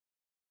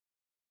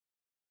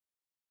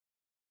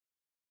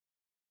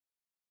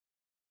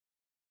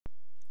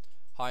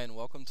Hi and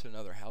welcome to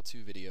another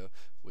how-to video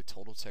with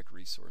Total Tech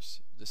Resource.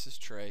 This is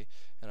Trey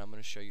and I'm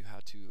going to show you how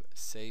to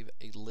save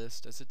a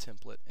list as a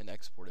template and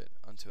export it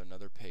onto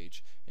another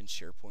page in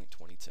SharePoint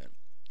 2010.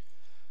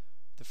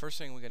 The first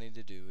thing we're going to need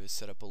to do is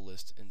set up a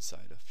list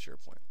inside of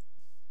SharePoint.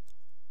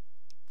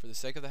 For the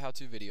sake of the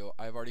how-to video,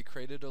 I've already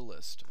created a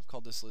list. I've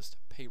called this list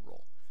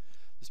Payroll.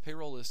 This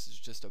payroll list is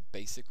just a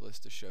basic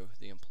list to show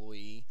the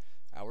employee,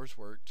 hours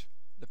worked,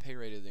 the pay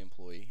rate of the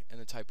employee,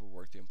 and the type of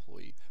work the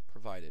employee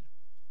provided.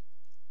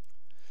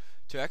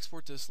 To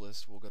export this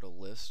list, we'll go to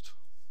List,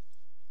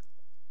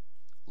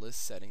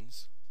 List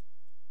Settings,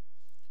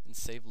 and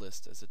Save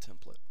List as a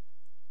template.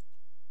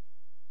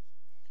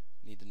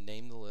 We need to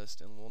name the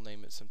list, and we'll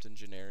name it something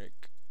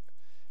generic,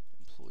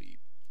 Employee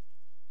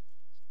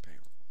Payroll.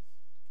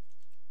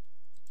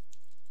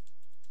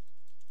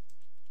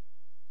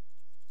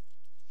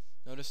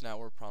 Notice now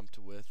we're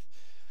prompted with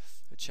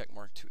a check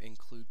mark to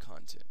include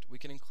content. We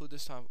can include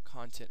this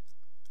content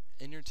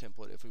in your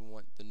template if we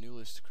want the new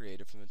list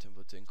created from the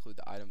template to include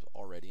the items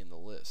already in the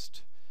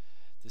list.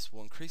 This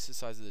will increase the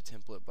size of the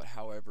template, but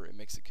however, it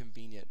makes it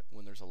convenient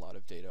when there's a lot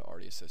of data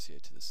already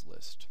associated to this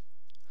list.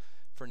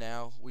 For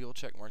now, we will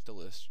check mark the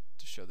list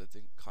to show that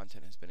the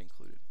content has been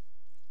included.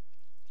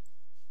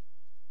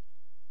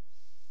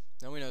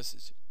 Now we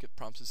notice it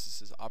prompts us this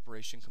says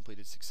operation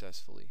completed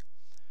successfully.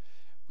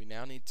 We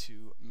now need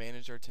to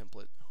manage our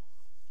template.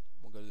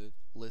 We'll go to the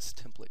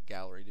list template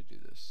gallery to do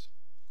this.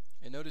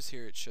 And notice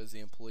here it shows the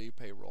employee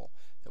payroll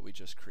that we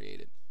just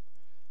created.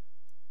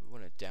 We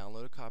want to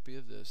download a copy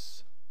of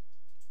this,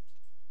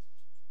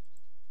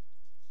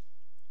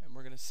 and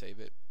we're going to save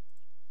it.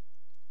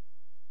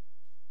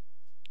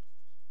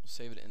 We'll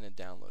save it in a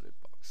downloaded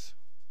box,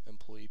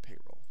 employee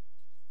payroll.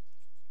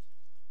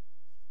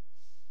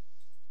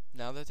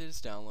 Now that it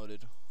is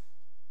downloaded,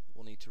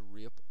 we'll need to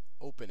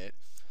reopen it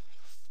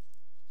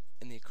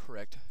in the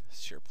correct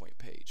SharePoint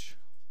page.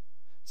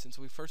 Since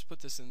we first put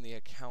this in the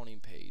accounting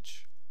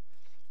page,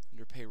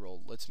 under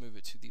payroll, let's move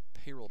it to the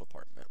payroll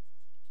department.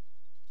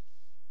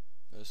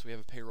 Notice we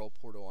have a payroll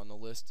portal on the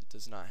list. It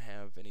does not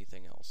have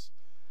anything else.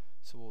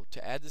 So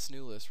to add this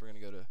new list, we're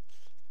going to go to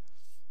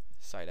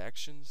Site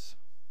Actions,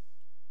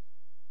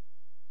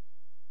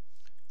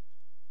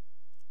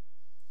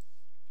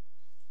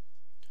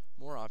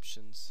 More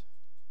Options,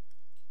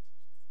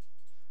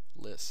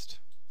 List.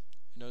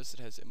 Notice it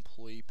has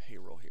Employee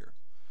Payroll here.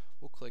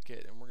 We'll click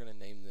it and we're going to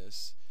name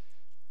this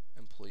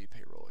Employee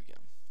Payroll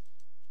again.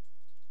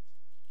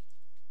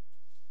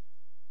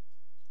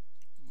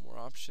 More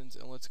options,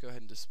 and let's go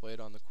ahead and display it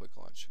on the quick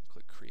launch and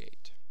click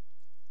Create.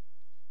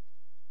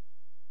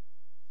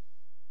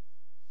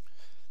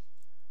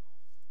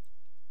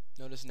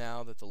 Notice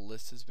now that the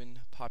list has been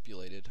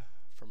populated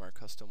from our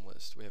custom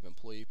list. We have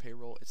employee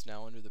payroll. It's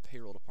now under the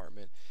payroll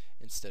department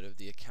instead of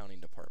the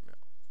accounting department.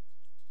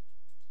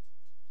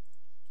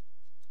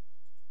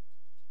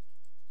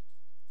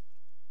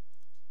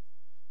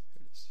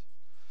 Here it is.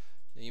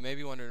 Now you may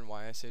be wondering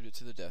why I saved it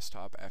to the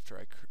desktop after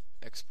I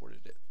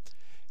exported it.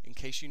 In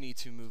case you need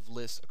to move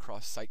lists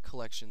across site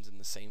collections in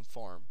the same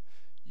farm,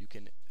 you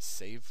can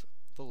save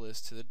the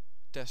list to the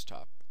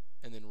desktop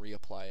and then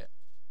redeploy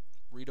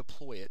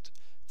it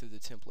through the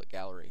template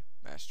gallery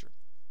master.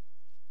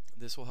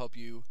 This will help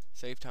you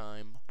save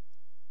time.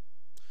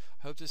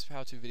 I hope this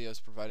how-to video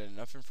has provided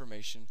enough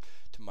information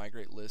to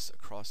migrate lists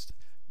across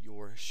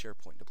your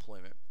SharePoint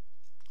deployment.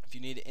 If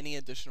you need any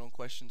additional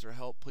questions or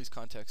help, please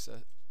contact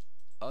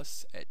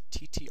us at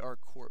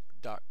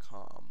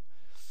ttrcorp.com.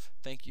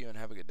 Thank you and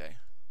have a good day.